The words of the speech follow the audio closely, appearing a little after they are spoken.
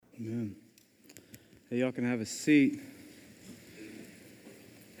Amen. Hey, y'all can have a seat.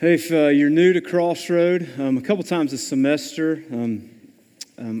 Hey, if you're new to Crossroad, a couple times this semester,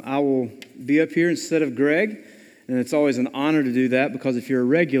 I will be up here instead of Greg, and it's always an honor to do that because if you're a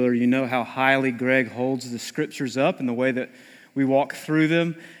regular, you know how highly Greg holds the scriptures up and the way that we walk through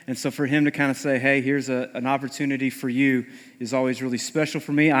them. And so for him to kind of say, hey, here's an opportunity for you is always really special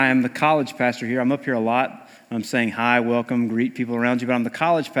for me. I am the college pastor here. I'm up here a lot. I'm saying hi, welcome, greet people around you, but I'm the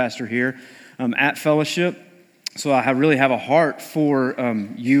college pastor here at Fellowship. So I really have a heart for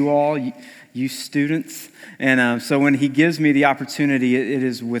you all, you students. And so when he gives me the opportunity, it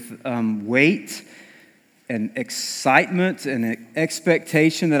is with weight and excitement and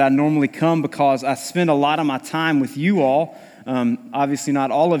expectation that I normally come because I spend a lot of my time with you all. Obviously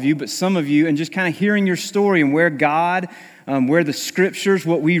not all of you, but some of you, and just kind of hearing your story and where God, where the scriptures,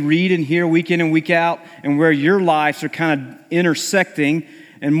 what we read and hear week in and week out, and where your lives are kind of intersecting.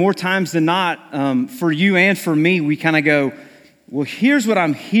 And more times than not, for you and for me, we kind of go, well, here's what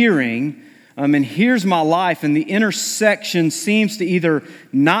I'm hearing, and here's my life, and the intersection seems to either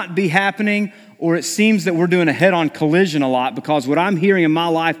not be happening or it seems that we're doing a head-on collision a lot because what I'm hearing in my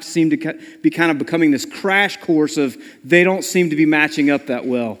life seems to be kind of becoming this crash course of they don't seem to be matching up that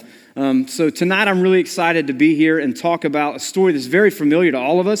well. So tonight I'm really excited to be here and talk about a story that's very familiar to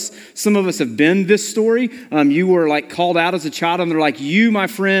all of us. Some of us have been this story. You were like called out as a child and they're like, you, my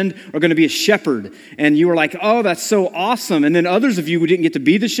friend, are going to be a shepherd. And you were like, oh, that's so awesome. And then others of you who didn't get to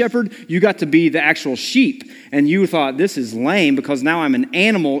be the shepherd, you got to be the actual sheep. And you thought, this is lame because now I'm an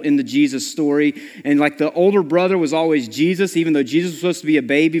animal in the Jesus story. And like the older brother was always Jesus, even though Jesus was supposed to be a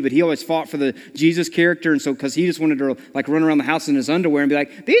baby, but he always fought for the Jesus character. And so because he just wanted to like run around the house in his underwear and be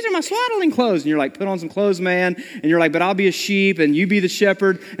like, these are my swaddling clothes. And you're like, put on some clothes, man. And you're like, but I'll be a sheep and you be the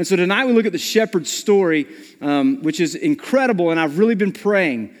shepherd. And so tonight we look at the shepherd story, which is incredible. And I've really been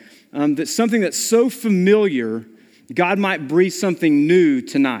praying that something that's so familiar, God might breathe something new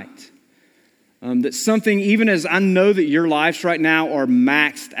tonight. That something, even as I know that your lives right now are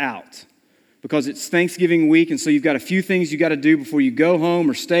maxed out because it's Thanksgiving week. And so you've got a few things you got to do before you go home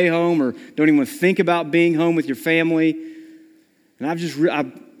or stay home or don't even want to think about being home with your family. And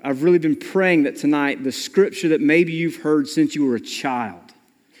I've really been praying that tonight, the scripture that maybe you've heard since you were a child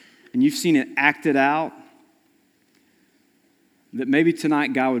and you've seen it acted out, that maybe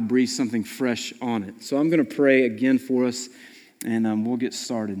tonight God would breathe something fresh on it. So I'm going to pray again for us and we'll get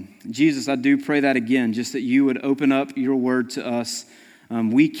started. Jesus, I do pray that again, just that you would open up your word to us.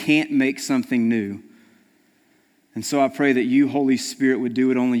 We can't make something new. And so I pray that you, Holy Spirit, would do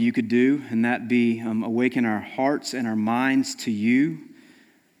what only you could do, and that be awaken our hearts and our minds to you.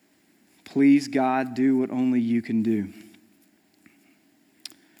 Please, God, do what only you can do.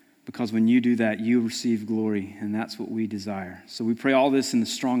 Because when you do that, you receive glory, and that's what we desire. So we pray all this in the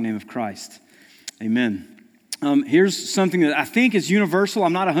strong name of Christ. Amen. Here's something that I think is universal.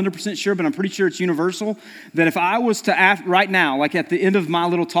 I'm not 100% sure, but I'm pretty sure it's universal. That if I was to ask right now, like at the end of my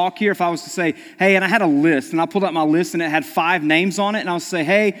little talk here, if I was to say, hey, and I had a list, and I pulled out my list, and it had 5 names on it, and I was to say,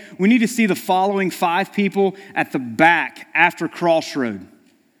 hey, we need to see the following 5 people at the back after Crossroad.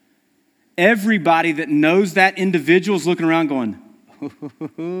 Everybody that knows that individual is looking around going,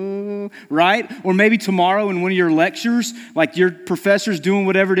 right? Or maybe tomorrow in one of your lectures, like your professor's doing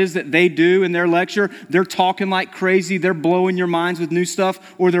whatever it is that they do in their lecture, they're talking like crazy, they're blowing your minds with new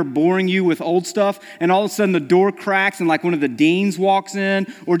stuff, or they're boring you with old stuff, and all of a sudden the door cracks and like one of the deans walks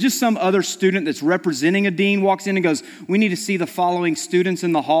in, or just some other student that's representing a dean walks in and goes, we need to see the following students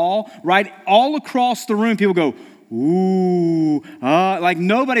in the hall, right? All across the room, people go, ooh, like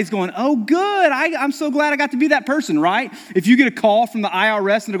nobody's going, oh, good. I'm so glad I got to be that person, right? If you get a call from the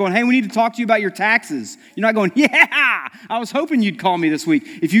IRS and they're going, hey, we need to talk to you about your taxes. You're not going, yeah, I was hoping you'd call me this week.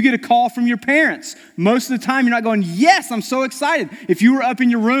 If you get a call from your parents, most of the time you're not going, yes, I'm so excited. If you were up in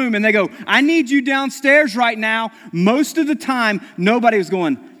your room and they go, I need you downstairs right now, most of the time nobody was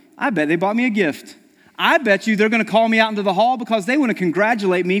going, I bet they bought me a gift. I bet you they're going to call me out into the hall because they want to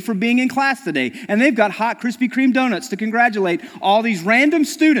congratulate me for being in class today. And they've got hot Krispy Kreme donuts to congratulate all these random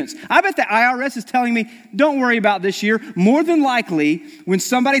students. I bet the IRS is telling me, don't worry about this year. More than likely, when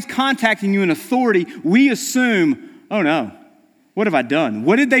somebody's contacting you in authority, we assume, oh no, what have I done?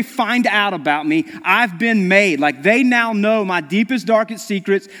 What did they find out about me? I've been made. Like they now know my deepest, darkest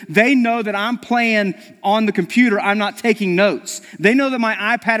secrets. They know that I'm playing on the computer. I'm not taking notes. They know that my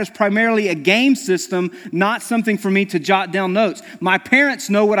iPad is primarily a game system, not something for me to jot down notes. My parents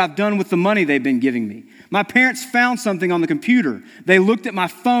know what I've done with the money they've been giving me. My parents found something on the computer. They looked at my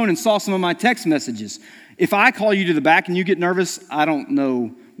phone and saw some of my text messages. If I call you to the back and you get nervous, I don't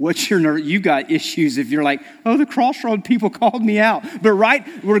know you got issues if you're like, oh, the Crossroad people called me out. But right,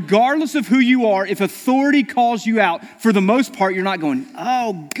 regardless of who you are, if authority calls you out, for the most part, you're not going,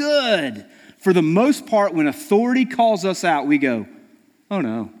 oh, good. For the most part, when authority calls us out, we go, oh,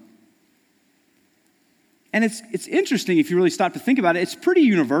 no. And it's interesting if you really stop to think about it. It's pretty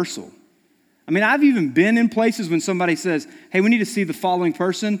universal. I mean, I've even been in places when somebody says, hey, we need to see the following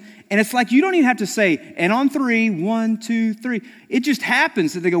person. And it's like you don't even have to say, and on 3, 1, 2, 3. It just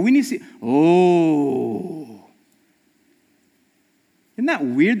happens that they go, we need to see. Oh. Isn't that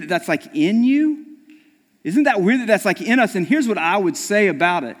weird that that's like in you? Isn't that weird that that's like in us? And here's what I would say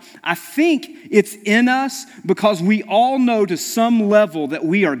about it. I think it's in us because we all know to some level that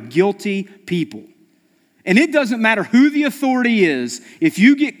we are guilty people. And it doesn't matter who the authority is. If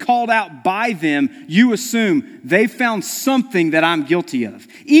you get called out by them, you assume they found something that I'm guilty of.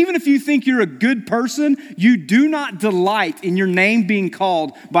 Even if you think you're a good person, you do not delight in your name being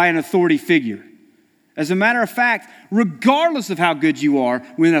called by an authority figure. As a matter of fact, regardless of how good you are,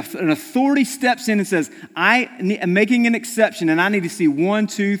 when an authority steps in and says, I am making an exception and I need to see 1,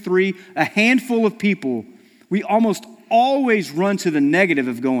 2, 3, a handful of people, we almost always run to the negative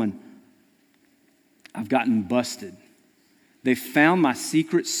of going, I've gotten busted. They found my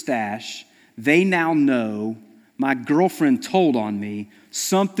secret stash. They now know. My girlfriend told on me.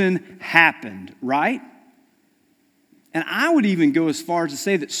 Something happened, right? And I would even go as far as to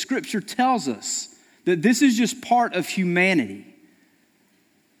say that Scripture tells us that this is just part of humanity.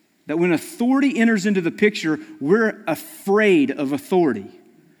 That when authority enters into the picture, we're afraid of authority.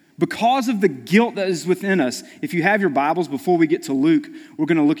 Because of the guilt that is within us. If you have your Bibles, before we get to Luke, we're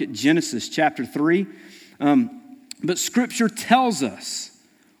going to look at Genesis chapter 3. But Scripture tells us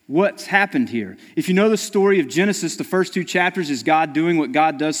what's happened here. If you know the story of Genesis, the first 2 chapters is God doing what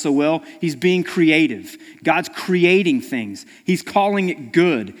God does so well. He's being creative. God's creating things. He's calling it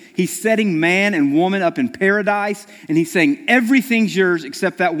good. He's setting man and woman up in paradise, and he's saying everything's yours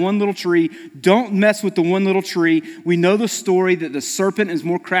except that one little tree. Don't mess with the one little tree. We know the story that the serpent is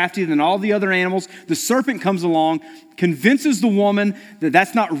more crafty than all the other animals. The serpent comes along, convinces the woman that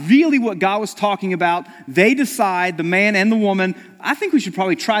that's not really what God was talking about. They decide, the man and the woman, I think we should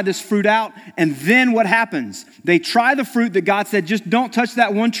probably try this fruit out. And then what happens? They try the fruit that God said, just don't touch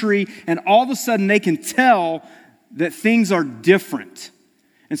that one tree. And all of a sudden they can tell that things are different.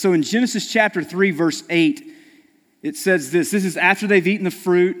 And so in Genesis chapter 3, verse 8, it says this. This is after they've eaten the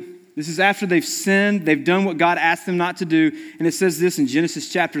fruit. This is after they've sinned. They've done what God asked them not to do. And it says this in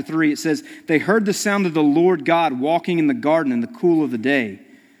Genesis chapter 3. It says, they heard the sound of the Lord God walking in the garden in the cool of the day.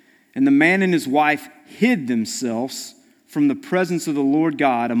 And the man and his wife hid themselves from the presence of the Lord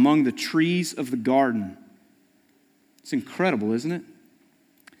God among the trees of the garden. It's incredible, isn't it?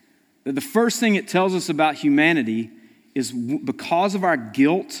 That the first thing it tells us about humanity is because of our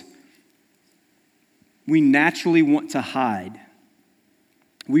guilt, we naturally want to hide.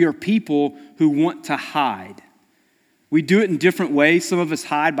 We are people who want to hide. We do it in different ways. Some of us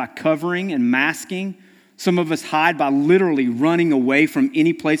hide by covering and masking. Some of us hide by literally running away from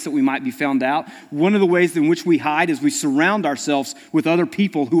any place that we might be found out. One of the ways in which we hide is we surround ourselves with other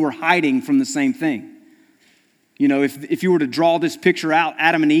people who are hiding from the same thing. You know, if you were to draw this picture out,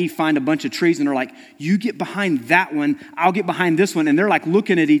 Adam and Eve find a bunch of trees and they're like, you get behind that one, I'll get behind this one. And they're like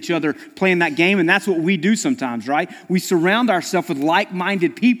looking at each other, playing that game. And that's what we do sometimes, right? We surround ourselves with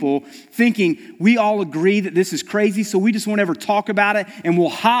like-minded people thinking we all agree that this is crazy. So we just won't ever talk about it. And we'll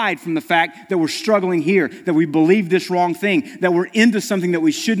hide from the fact that we're struggling here, that we believe this wrong thing, that we're into something that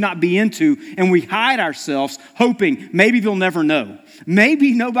we should not be into. And we hide ourselves hoping maybe they'll never know.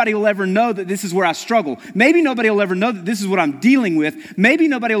 Maybe nobody will ever know that this is where I struggle. Maybe nobody will ever know that this is what I'm dealing with. Maybe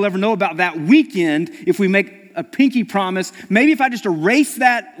nobody will ever know about that weekend if we make a pinky promise. Maybe if I just erase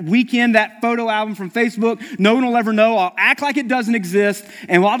that weekend, that photo album from Facebook, no one will ever know. I'll act like it doesn't exist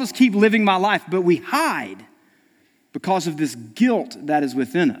and I'll just keep living my life. But we hide because of this guilt that is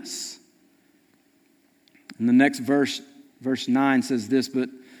within us. And the next verse 9 says this, but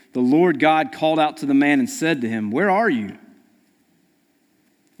the Lord God called out to the man and said to him, where are you?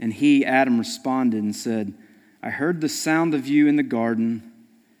 And he, Adam, responded and said, I heard the sound of you in the garden,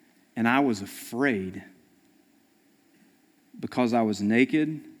 and I was afraid because I was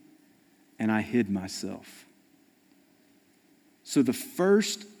naked and I hid myself. So the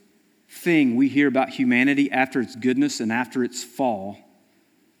first thing we hear about humanity after its goodness and after its fall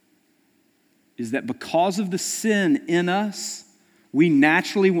is that because of the sin in us, we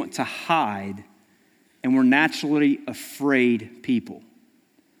naturally want to hide and we're naturally afraid people.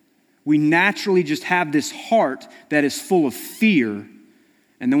 We naturally just have this heart that is full of fear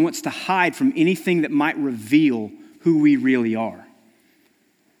and then wants to hide from anything that might reveal who we really are.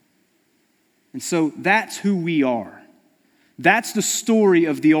 And so that's who we are. That's the story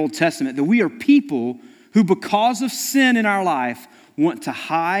of the Old Testament, that we are people who, because of sin in our life, want to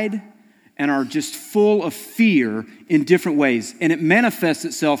hide and are just full of fear in different ways. And it manifests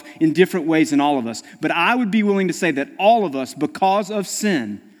itself in different ways in all of us. But I would be willing to say that all of us, because of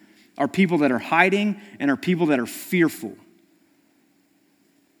sin, are people that are hiding and are people that are fearful.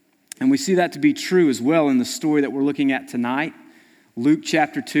 And we see that to be true as well in the story that we're looking at tonight. Luke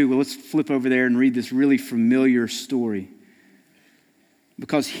chapter 2. Well, let's flip over there and read this really familiar story.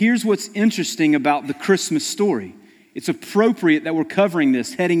 Because here's what's interesting about the Christmas story. It's appropriate that we're covering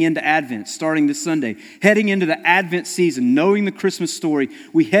this heading into Advent, starting this Sunday. Heading into the Advent season, knowing the Christmas story.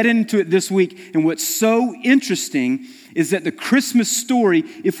 We head into it this week, and what's so interesting is that the Christmas story,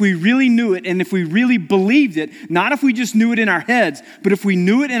 if we really knew it and if we really believed it, not if we just knew it in our heads, but if we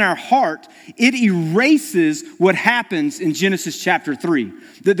knew it in our heart, it erases what happens in Genesis chapter 3.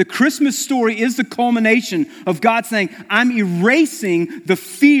 That the Christmas story is the culmination of God saying, I'm erasing the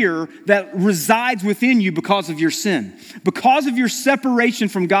fear that resides within you because of your sin, because of your separation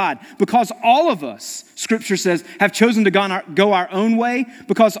from God, because all of us, Scripture says, have chosen to go our own way,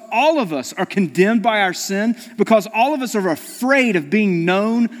 because all of us are condemned by our sin, because all of us are afraid of being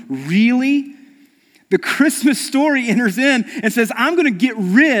known really. The Christmas story enters in and says, I'm going to get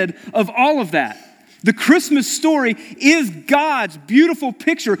rid of all of that. The Christmas story is God's beautiful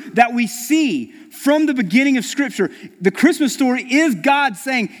picture that we see from the beginning of Scripture. The Christmas story is God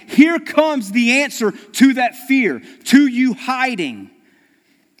saying, here comes the answer to that fear, to you hiding.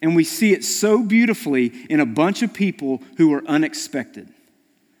 And we see it so beautifully in a bunch of people who are unexpected.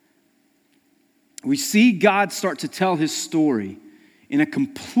 We see God start to tell his story in a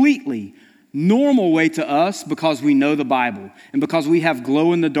completely normal way to us because we know the Bible and because we have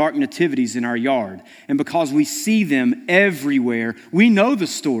glow-in-the-dark nativities in our yard and because we see them everywhere. We know the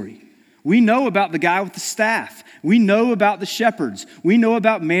story. We know about the guy with the staff. We know about the shepherds. We know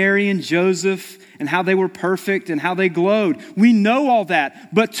about Mary and Joseph and how they were perfect and how they glowed. We know all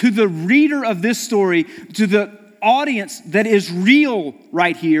that. But to the reader of this story, to the audience that is real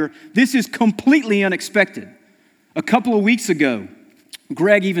right here, this is completely unexpected. A couple of weeks ago,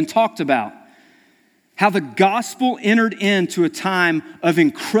 Greg even talked about how the gospel entered into a time of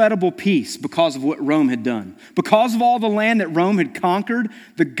incredible peace because of what Rome had done. Because of all the land that Rome had conquered,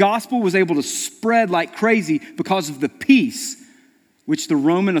 the gospel was able to spread like crazy because of the peace which the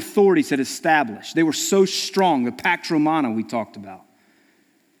Roman authorities had established. They were so strong, the Pax Romana we talked about.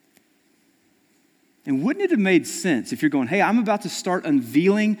 And wouldn't it have made sense if you're going, hey, I'm about to start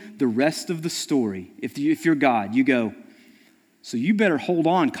unveiling the rest of the story. If you're God, you go, so you better hold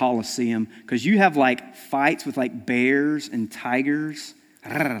on, Colosseum, because you have like fights with like bears and tigers.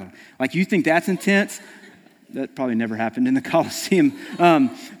 Like you think that's intense? That probably never happened in the Colosseum.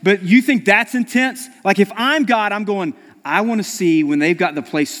 But you think that's intense? Like if I'm God, I'm going, I want to see when they've got the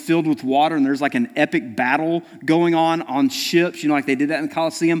place filled with water and there's like an epic battle going on ships, like they did that in the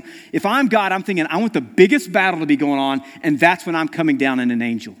Colosseum. If I'm God, I'm thinking, I want the biggest battle to be going on, and that's when I'm coming down in an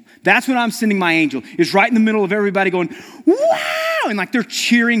angel. That's when I'm sending my angel. It's right in the middle of everybody going, wow! And like they're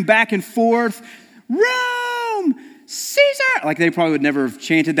cheering back and forth. Rome! Caesar! Like they probably would never have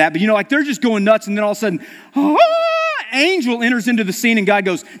chanted that, but like they're just going nuts, and then all of a sudden, angel enters into the scene, and God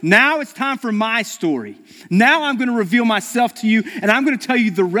goes, now it's time for my story. Now I'm going to reveal myself to you, and I'm going to tell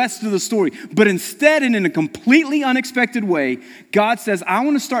you the rest of the story. But instead, and in a completely unexpected way, God says, I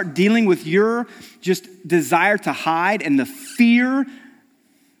want to start dealing with your just desire to hide and the fear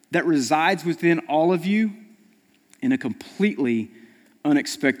that resides within all of you in a completely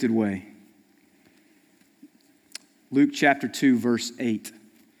unexpected way. Luke chapter 2, verse 8.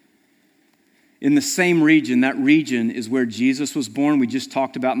 In the same region, that region is where Jesus was born. We just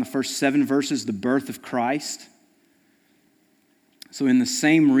talked about in the first 7 verses the birth of Christ. So in the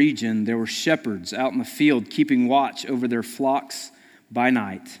same region, there were shepherds out in the field keeping watch over their flocks by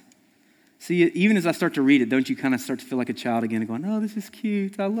night. See, even as I start to read it, don't you kind of start to feel like a child again and going, oh, this is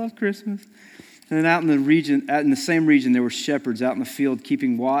cute. I love Christmas. And then out in the same region, there were shepherds out in the field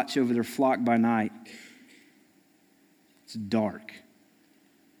keeping watch over their flock by night. It's dark.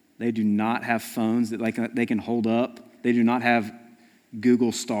 They do not have phones that they can hold up. They do not have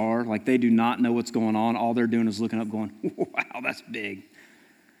Google Star. Like they do not know what's going on. All they're doing is looking up going, wow, that's big.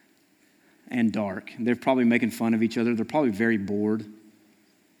 And dark. They're probably making fun of each other. They're probably very bored.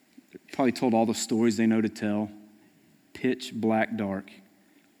 They're probably told all the stories they know to tell. Pitch black dark.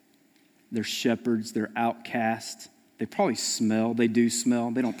 They're shepherds. They're outcasts. They probably smell. They do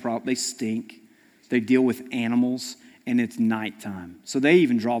smell. They stink. They deal with animals. And it's nighttime. So they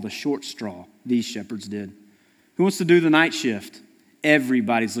even draw the short straw. These shepherds did. Who wants to do the night shift?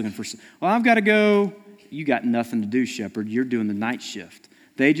 Everybody's looking for, well, I've got to go. You got nothing to do, shepherd. You're doing the night shift.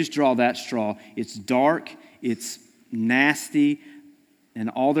 They just draw that straw. It's dark. It's nasty. And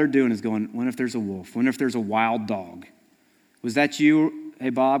all they're doing is going, what if there's a wolf? What if there's a wild dog? Was that you? Hey,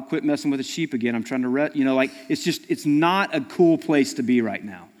 Bob, quit messing with the sheep again. I'm trying to, it's not a cool place to be right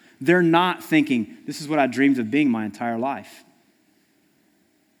now. They're not thinking, this is what I dreamed of being my entire life.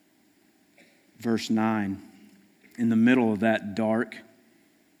 Verse 9, in the middle of that dark,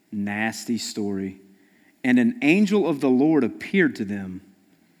 nasty story, and an angel of the Lord appeared to them,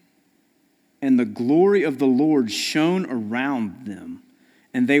 and the glory of the Lord shone around them,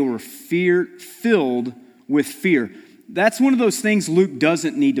 and they were filled with fear. That's one of those things Luke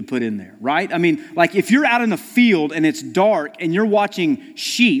doesn't need to put in there, right? I mean, like if you're out in the field and it's dark and you're watching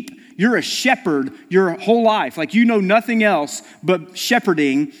sheep, you're a shepherd your whole life. Like you know nothing else but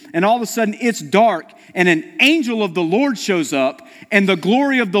shepherding, and all of a sudden it's dark and an angel of the Lord shows up and the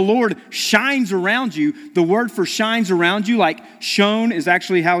glory of the Lord shines around you. The word for shines around you, like shone is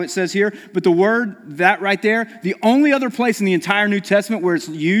actually how it says here, but the word, that right there, the only other place in the entire New Testament where it's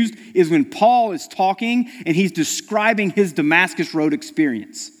used is when Paul is talking and he's describing his Damascus Road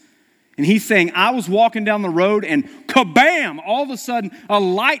experience. And he's saying, I was walking down the road and kabam, all of a sudden a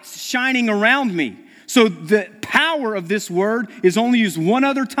light's shining around me. So the power of this word is only used one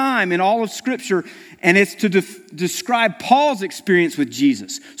other time in all of Scripture, and it's to describe Paul's experience with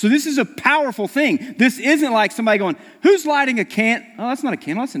Jesus. So this is a powerful thing. This isn't like somebody going, who's lighting a candle? Oh, that's not a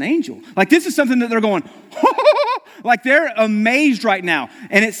candle, that's an angel. Like this is something that they're going, like they're amazed right now.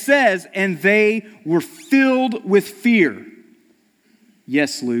 And it says, and they were filled with fear.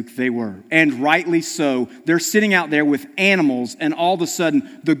 Yes, Luke, they were. And rightly so. They're sitting out there with animals, and all of a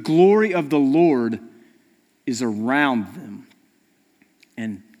sudden, the glory of the Lord is around them.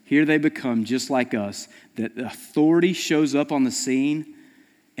 And here they become just like us, that authority shows up on the scene,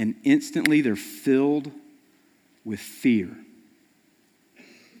 and instantly they're filled with fear.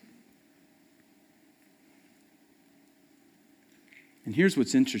 And here's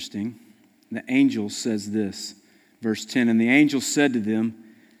what's interesting. The angel says this, verse 10, and the angel said to them,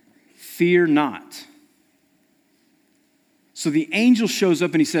 fear not. So the angel shows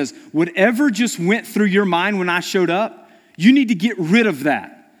up and he says, whatever just went through your mind when I showed up, you need to get rid of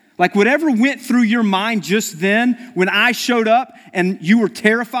that. Like whatever went through your mind just then when I showed up and you were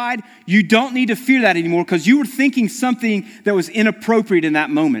terrified, you don't need to fear that anymore because you were thinking something that was inappropriate in that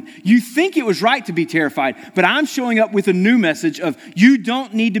moment. You think it was right to be terrified, but I'm showing up with a new message of you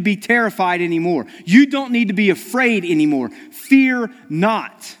don't need to be terrified anymore. You don't need to be afraid anymore. Fear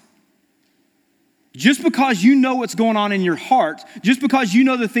not. Just because you know what's going on in your heart, just because you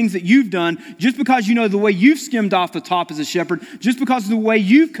know the things that you've done, just because you know the way you've skimmed off the top as a shepherd, just because of the way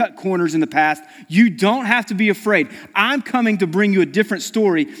you've cut corners in the past, you don't have to be afraid. I'm coming to bring you a different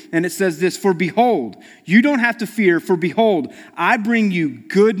story, and it says this, for behold, you don't have to fear, for behold, I bring you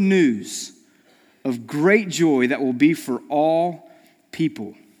good news of great joy that will be for all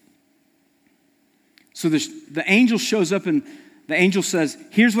people. So the angel shows up and the angel says,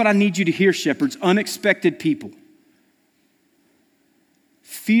 here's what I need you to hear, shepherds, unexpected people.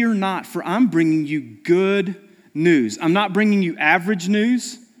 Fear not, for I'm bringing you good news. I'm not bringing you average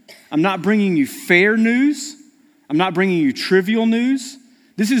news. I'm not bringing you fair news. I'm not bringing you trivial news.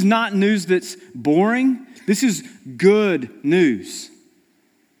 This is not news that's boring. This is good news.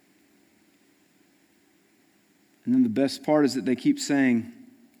 And then the best part is that they keep saying,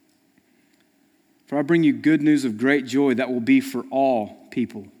 for I bring you good news of great joy that will be for all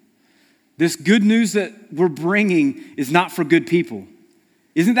people. This good news that we're bringing is not for good people.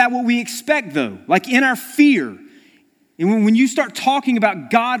 Isn't that what we expect though? Like in our fear. And when you start talking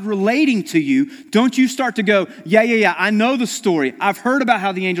about God relating to you, don't you start to go, yeah, I know the story. I've heard about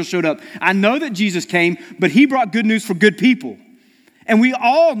how the angel showed up. I know that Jesus came, but he brought good news for good people. And we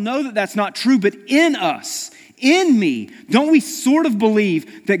all know that that's not true, but in us, in me, don't we sort of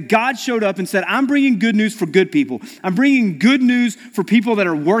believe that God showed up and said, I'm bringing good news for good people. I'm bringing good news for people that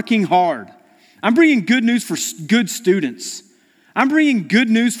are working hard. I'm bringing good news for good students. I'm bringing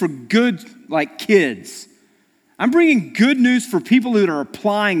good news for good, kids. I'm bringing good news for people that are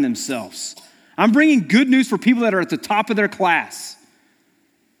applying themselves. I'm bringing good news for people that are at the top of their class.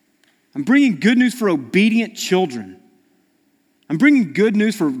 I'm bringing good news for obedient children. I'm bringing good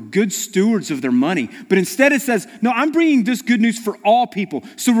news for good stewards of their money. But instead it says, no, I'm bringing this good news for all people.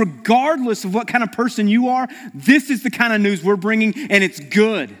 So regardless of what kind of person you are, this is the kind of news we're bringing, and it's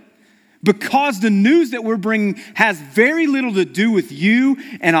good. Because the news that we're bringing has very little to do with you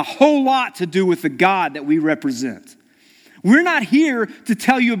and a whole lot to do with the God that we represent. We're not here to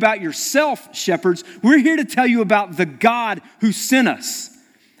tell you about yourself, shepherds. We're here to tell you about the God who sent us.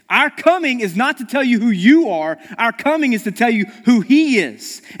 Our coming is not to tell you who you are. Our coming is to tell you who He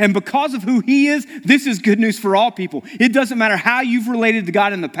is. And because of who He is, this is good news for all people. It doesn't matter how you've related to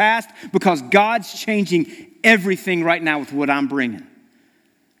God in the past, because God's changing everything right now with what I'm bringing.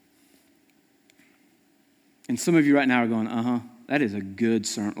 And some of you right now are going, that is a good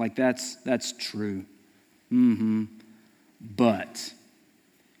sermon. Like that's true. But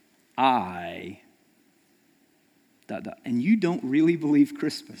and you don't really believe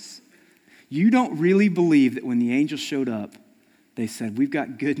Christmas. You don't really believe that when the angels showed up, they said, we've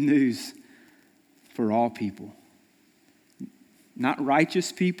got good news for all people. Not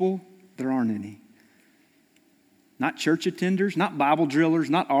righteous people, there aren't any. Not church attenders, not Bible drillers,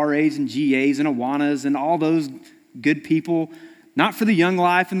 not RAs and GAs and Awanas and all those good people. Not for the Young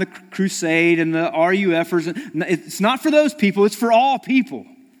Life and the Crusade and the RUFers. It's not for those people, it's for all people.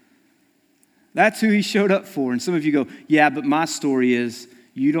 That's who He showed up for. And some of you go, yeah, but my story is,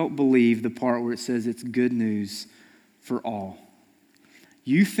 you don't believe the part where it says it's good news for all.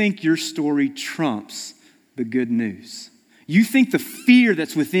 You think your story trumps the good news. You think the fear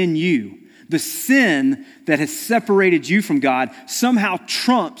that's within you, the sin that has separated you from God, somehow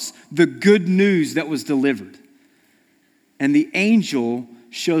trumps the good news that was delivered. And the angel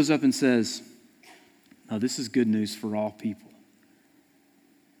shows up and says, no, this is good news for all people.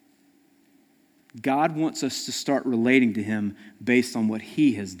 God wants us to start relating to Him based on what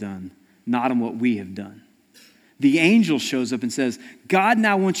He has done, not on what we have done. The angel shows up and says, God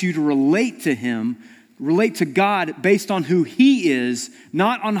now wants you to relate to Him, relate to God based on who He is,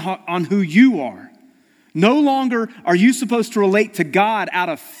 not on who you are. No longer are you supposed to relate to God out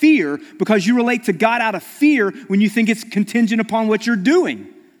of fear, because you relate to God out of fear when you think it's contingent upon what you're doing.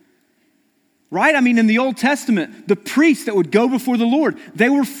 Right? I mean, in the Old Testament, the priests that would go before the Lord, they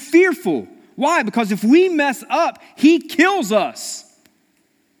were fearful. Why? Because if we mess up, He kills us.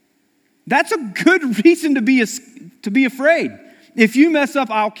 That's a good reason to be afraid. If you mess up,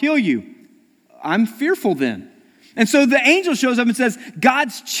 I'll kill you. I'm fearful then. And so the angel shows up and says,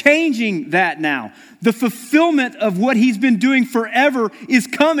 God's changing that now. The fulfillment of what He's been doing forever is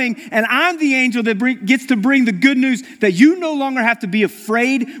coming, and I'm the angel that gets to bring the good news that you no longer have to be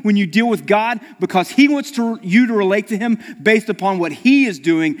afraid when you deal with God, because He wants you to relate to Him based upon what He is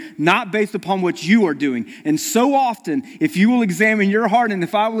doing, not based upon what you are doing. And so often, if you will examine your heart, and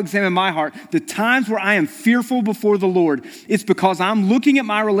if I will examine my heart, the times where I am fearful before the Lord, it's because I'm looking at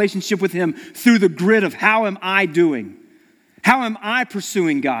my relationship with Him through the grid of how am I doing? How am I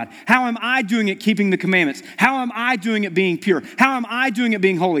pursuing God? How am I doing it keeping the commandments? How am I doing it being pure? How am I doing it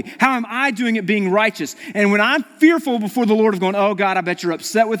being holy? How am I doing it being righteous? And when I'm fearful before the Lord of going, oh God, I bet you're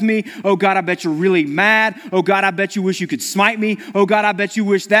upset with me. Oh God, I bet you're really mad. Oh God, I bet you wish you could smite me. Oh God, I bet you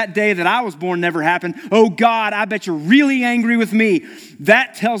wish that day that I was born never happened. Oh God, I bet you're really angry with me.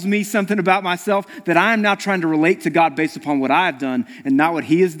 That tells me something about myself, that I am now trying to relate to God based upon what I have done and not what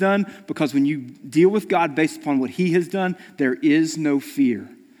He has done. Because when you deal with God based upon what He has done, there is no fear.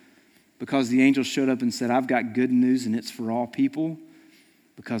 Because the angel showed up and said, I've got good news and it's for all people.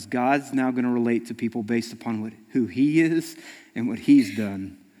 Because God's now going to relate to people based upon who He is and what He's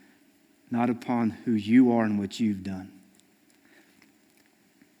done, not upon who you are and what you've done.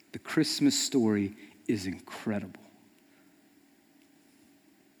 The Christmas story is incredible.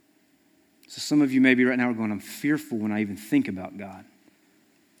 So some of you maybe right now are going, I'm fearful when I even think about God.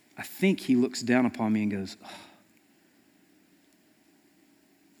 I think He looks down upon me and goes, oh.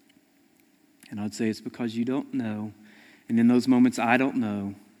 And I'd say it's because you don't know. And in those moments I don't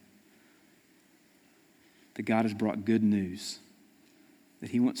know, that God has brought good news.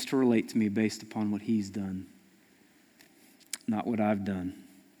 That He wants to relate to me based upon what He's done, not what I've done.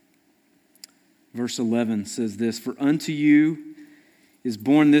 Verse 11 says this, for unto you is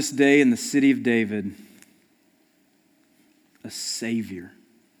born this day in the city of David a Savior.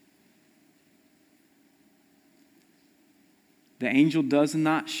 The angel does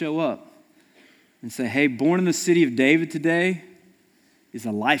not show up and say, hey, born in the city of David today is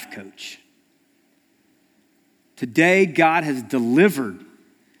a life coach. Today, God has delivered,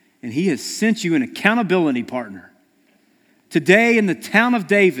 and He has sent you an accountability partner. Today, in the town of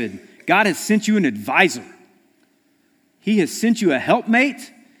David, God has sent you an advisor. He has sent you a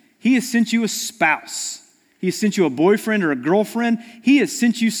helpmate. He has sent you a spouse. He has sent you a boyfriend or a girlfriend. He has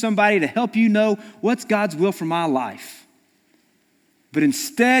sent you somebody to help you know what's God's will for my life. But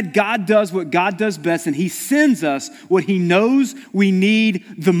instead, God does what God does best, and he sends us what he knows we need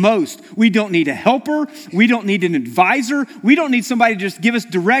the most. We don't need a helper. We don't need an advisor. We don't need somebody to just give us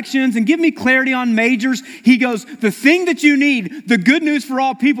directions and give me clarity on majors. He goes, the thing that you need, the good news for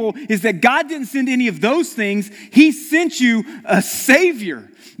all people, is that God didn't send any of those things. He sent you a Savior,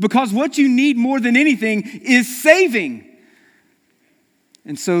 because what you need more than anything is saving.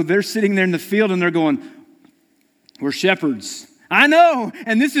 And so they're sitting there in the field and they're going, we're shepherds. I know,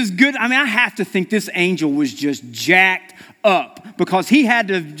 and this is good. I mean, I have to think this angel was just jacked up, because he had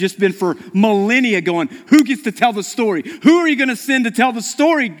to have just been for millennia going, who gets to tell the story? Who are you going to send to tell the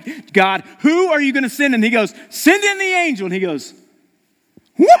story, God? Who are you going to send? And he goes, send in the angel. And he goes,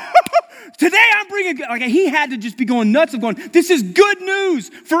 whoa! Today I'm bringing, like, he had to just be going nuts of going, this is good news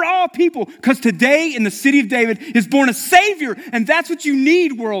for all people, because today in the city of David is born a Savior, and that's what you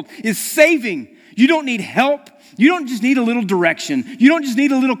need, world, is saving. You don't need help. You don't just need a little direction. You don't just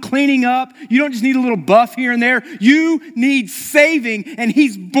need a little cleaning up. You don't just need a little buff here and there. You need saving, and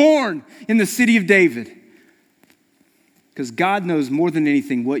he's born in the city of David. Because God knows more than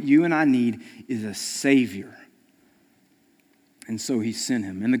anything what you and I need is a Savior. And so he sent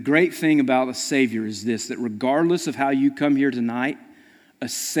him. And the great thing about a Savior is this, that regardless of how you come here tonight, a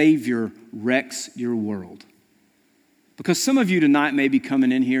Savior wrecks your world. Because some of you tonight may be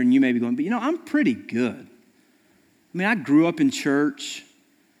coming in here and you may be going, but I'm pretty good. I mean, I grew up in church,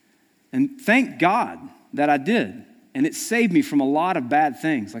 and thank God that I did. And it saved me from a lot of bad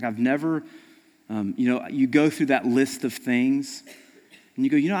things. Like I've never, you go through that list of things, and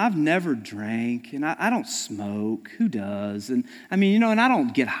you go, I've never drank, and I don't smoke. Who does? And I mean, and I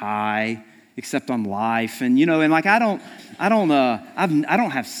don't get high except on life. And, and like I don't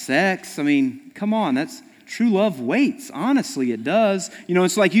have sex. I mean, come on, that's... True love waits. Honestly, it does.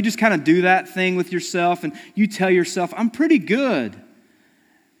 It's like you just kind of do that thing with yourself and you tell yourself, I'm pretty good.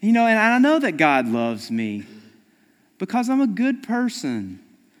 And I know that God loves me because I'm a good person.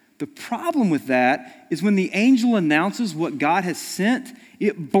 The problem with that is when the angel announces what God has sent,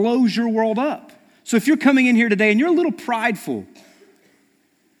 it blows your world up. So if you're coming in here today and you're a little prideful,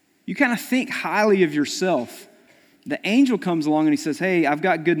 you kind of think highly of yourself, the angel comes along and he says, hey, I've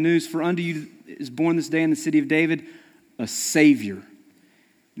got good news. For unto you is born this day in the city of David a Savior.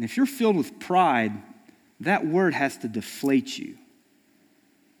 And if you're filled with pride, that word has to deflate you.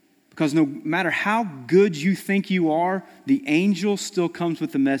 Because no matter how good you think you are, the angel still comes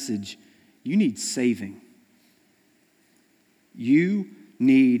with the message, you need saving. You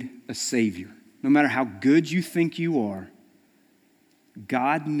need a Savior. No matter how good you think you are,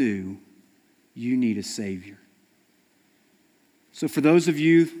 God knew you need a Savior. So for those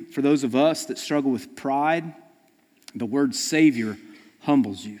of us that struggle with pride, the word Savior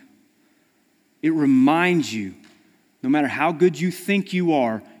humbles you. It reminds you, no matter how good you think you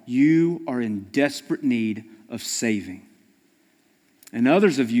are in desperate need of saving. And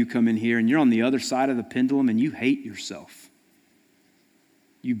others of you come in here and you're on the other side of the pendulum and you hate yourself.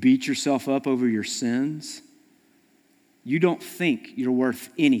 You beat yourself up over your sins. You don't think you're worth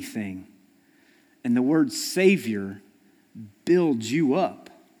anything. And the word Savior builds you up.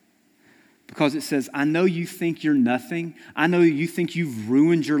 Because it says, I know you think you're nothing. I know you think you've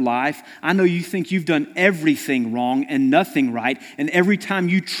ruined your life. I know you think you've done everything wrong and nothing right. And every time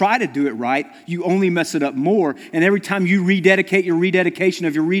you try to do it right, you only mess it up more. And every time you rededicate your rededication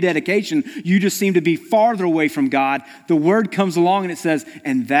of your rededication, you just seem to be farther away from God. The word comes along and it says,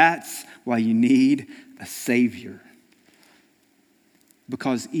 and that's why you need a Savior.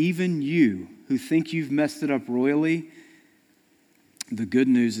 Because even you who think you've messed it up royally, the good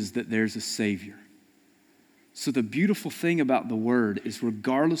news is that there's a Savior. So the beautiful thing about the word is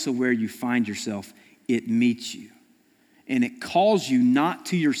regardless of where you find yourself, it meets you. And it calls you not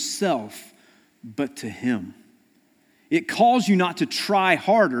to yourself, but to Him. It calls you not to try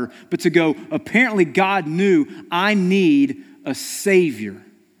harder, but to go, apparently God knew I need a Savior.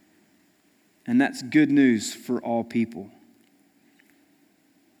 And that's good news for all people.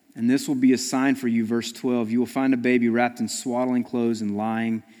 And this will be a sign for you, verse 12. You will find a baby wrapped in swaddling clothes and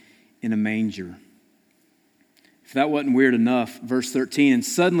lying in a manger. If that wasn't weird enough, verse 13, and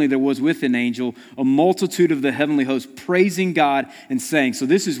suddenly there was with an angel a multitude of the heavenly host praising God and saying, so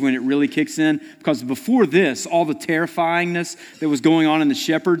this is when it really kicks in, because before this, all the terrifyingness that was going on in the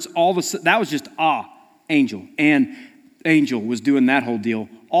shepherds, that was just, angel. And angel was doing that whole deal.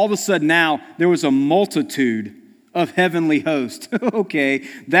 All of a sudden now, there was a multitude of heavenly host. Okay,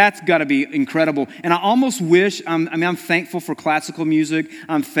 that's got to be incredible. And I almost wish, I'm thankful for classical music.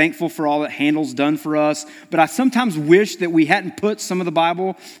 I'm thankful for all that Handel's done for us. But I sometimes wish that we hadn't put some of the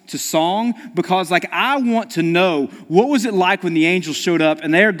Bible to song, because I want to know, what was it like when the angels showed up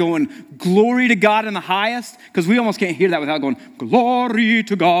and they're going, glory to God in the highest? Because we almost can't hear that without going, glory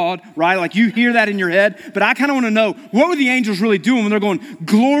to God, right? Like you hear that in your head. But I kind of want to know, what were the angels really doing when they're going,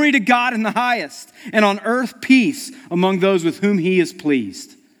 glory to God in the highest, and on earth peace among those with whom he is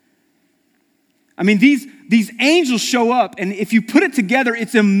pleased? I mean, these angels show up, and if you put it together,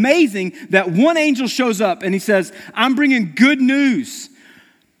 it's amazing that one angel shows up and he says, I'm bringing good news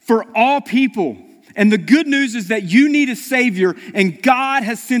for all people. And the good news is that you need a Savior, and God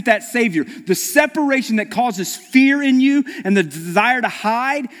has sent that Savior. The separation that causes fear in you and the desire to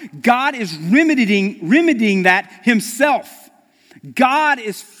hide, God is remedying that himself. God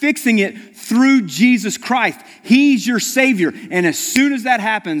is fixing it through Jesus Christ. He's your Savior. And as soon as that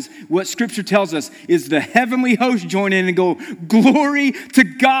happens, what Scripture tells us is the heavenly host join in and go, glory to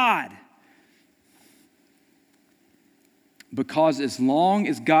God. Because as long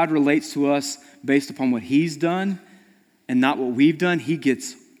as God relates to us based upon what he's done and not what we've done, he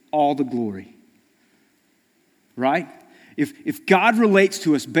gets all the glory. Right? If God relates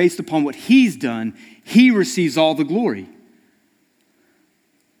to us based upon what he's done, he receives all the glory.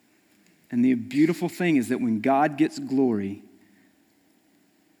 And the beautiful thing is that when God gets glory,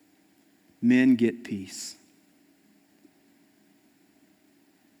 men get peace.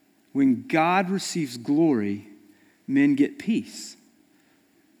 When God receives glory, men get peace.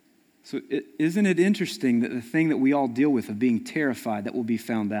 So isn't it interesting that the thing that we all deal with of being terrified that will be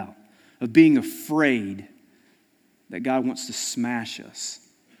found out, of being afraid that God wants to smash us,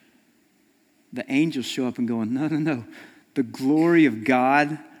 the angels show up and going, no. The glory of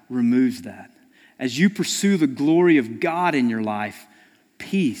God removes that. As you pursue the glory of God in your life,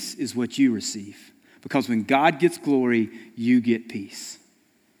 peace is what you receive. Because when God gets glory, you get peace.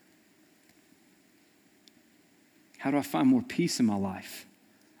 How do I find more peace in my life?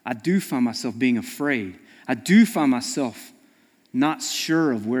 I do find myself being afraid. I do find myself not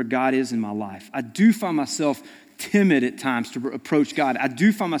sure of where God is in my life. I do find myself timid at times to approach God. I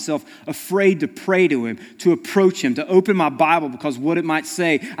do find myself afraid to pray to him, to approach him, to open my Bible because what it might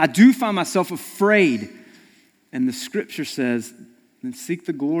say. I do find myself afraid. And the Scripture says, then seek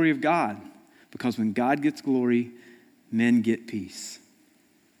the glory of God, because when God gets glory, men get peace.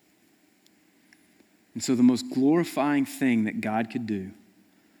 And so the most glorifying thing that God could do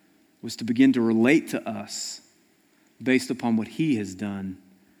was to begin to relate to us based upon what he has done,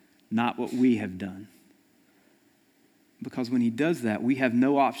 not what we have done. Because when he does that, we have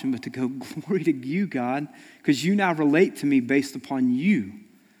no option but to go, glory to you, God, because you now relate to me based upon you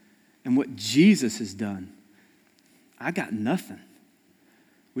and what Jesus has done. I got nothing.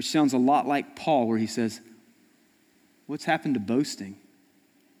 Which sounds a lot like Paul, where he says, what's happened to boasting?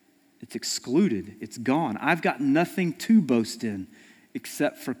 It's excluded. It's gone. I've got nothing to boast in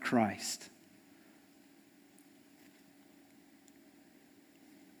except for Christ.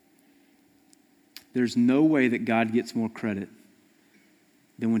 There's no way that God gets more credit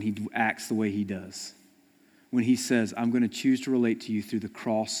than when he acts the way he does. When he says, I'm going to choose to relate to you through the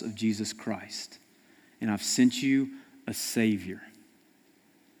cross of Jesus Christ, and I've sent you a Savior.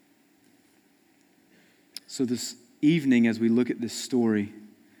 So this evening, as we look at this story,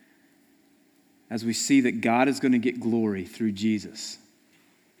 as we see that God is going to get glory through Jesus,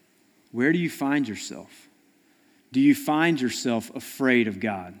 where do you find yourself? Do you find yourself afraid of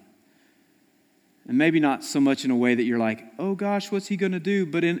God? And maybe not so much in a way that you're like, oh gosh, what's he going to do?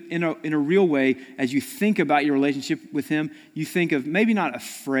 But in a real way, as you think about your relationship with him, you think of maybe not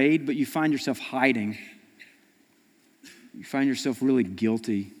afraid, but you find yourself hiding. You find yourself really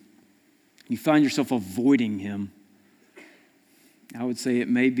guilty. You find yourself avoiding him. I would say it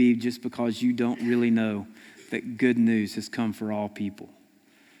may be just because you don't really know that good news has come for all people.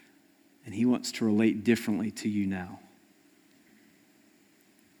 And he wants to relate differently to you now.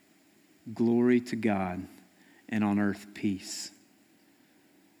 Glory to God, and on earth peace.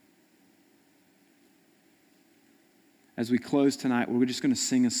 As we close tonight, we're just going to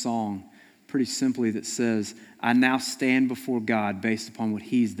sing a song pretty simply that says, I now stand before God based upon what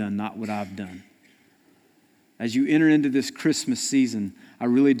he's done, not what I've done. As you enter into this Christmas season, I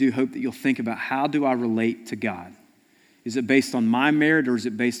really do hope that you'll think about, how do I relate to God? Is it based on my merit, or is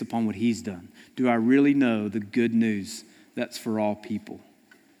it based upon what he's done? Do I really know the good news that's for all people?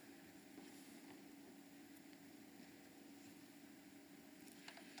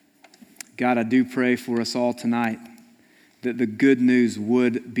 God, I do pray for us all tonight that the good news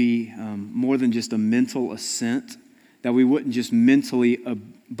would be more than just a mental assent, that we wouldn't just mentally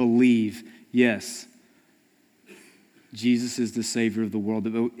believe, yes, Jesus is the Savior of the world,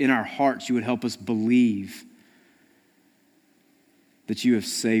 that in our hearts you would help us believe that you have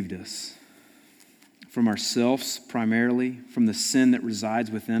saved us from ourselves primarily, from the sin that resides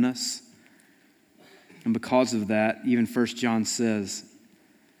within us. And because of that, even 1 John says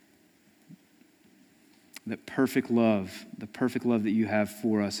that perfect love, the perfect love that you have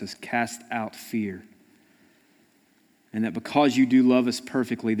for us, has cast out fear. And that because you do love us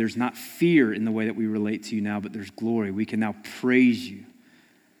perfectly, there's not fear in the way that we relate to you now, but there's glory. We can now praise you.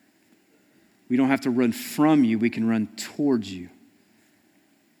 We don't have to run from you, we can run towards you.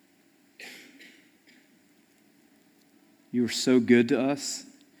 You are so good to us.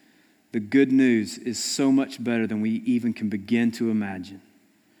 The good news is so much better than we even can begin to imagine.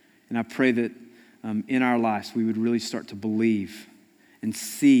 And I pray that in our lives we would really start to believe and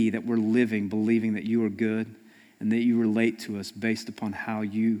see that we're living, believing that you are good and that you relate to us based upon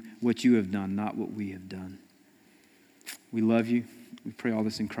what you have done, not what we have done. We love you. We pray all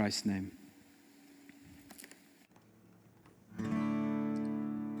this in Christ's name.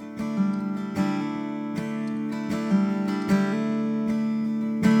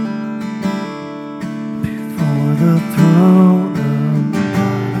 The throne of God,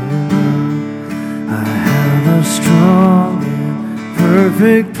 I have a strong and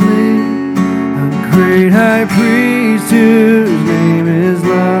perfect plea, a great high priest whose name is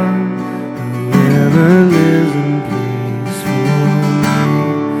love, whoever lives in peace for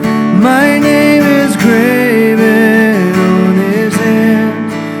me. My name is graven on his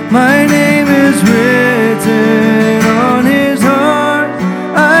hand, my name is written on his heart.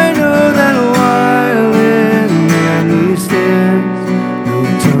 I know that while he stands, no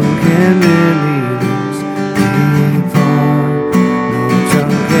tongue can bid me this depart. No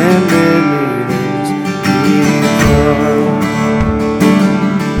tongue can bid me this depart.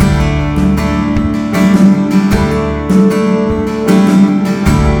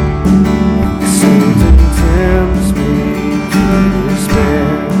 Satan tempts me to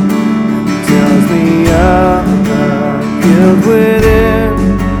despair and tells me of the guilt